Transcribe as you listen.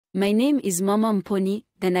My name is Mama Mponi,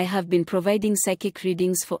 and I have been providing psychic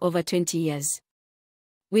readings for over 20 years.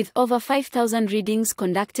 With over 5,000 readings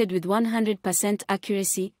conducted with 100%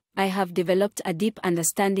 accuracy, I have developed a deep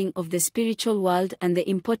understanding of the spiritual world and the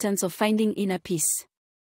importance of finding inner peace.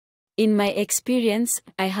 In my experience,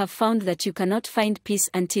 I have found that you cannot find peace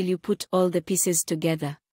until you put all the pieces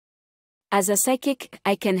together. As a psychic,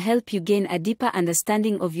 I can help you gain a deeper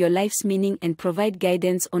understanding of your life's meaning and provide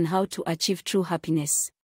guidance on how to achieve true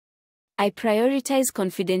happiness. I prioritize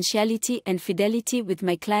confidentiality and fidelity with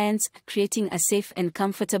my clients, creating a safe and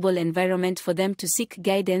comfortable environment for them to seek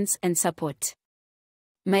guidance and support.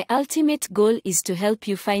 My ultimate goal is to help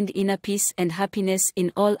you find inner peace and happiness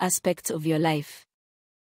in all aspects of your life.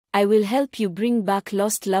 I will help you bring back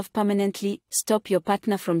lost love permanently, stop your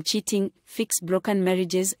partner from cheating, fix broken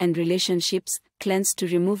marriages and relationships, cleanse to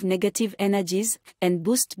remove negative energies, and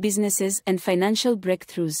boost businesses and financial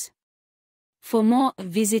breakthroughs. For more,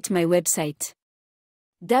 visit my website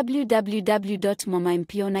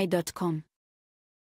www.mamampioni.com.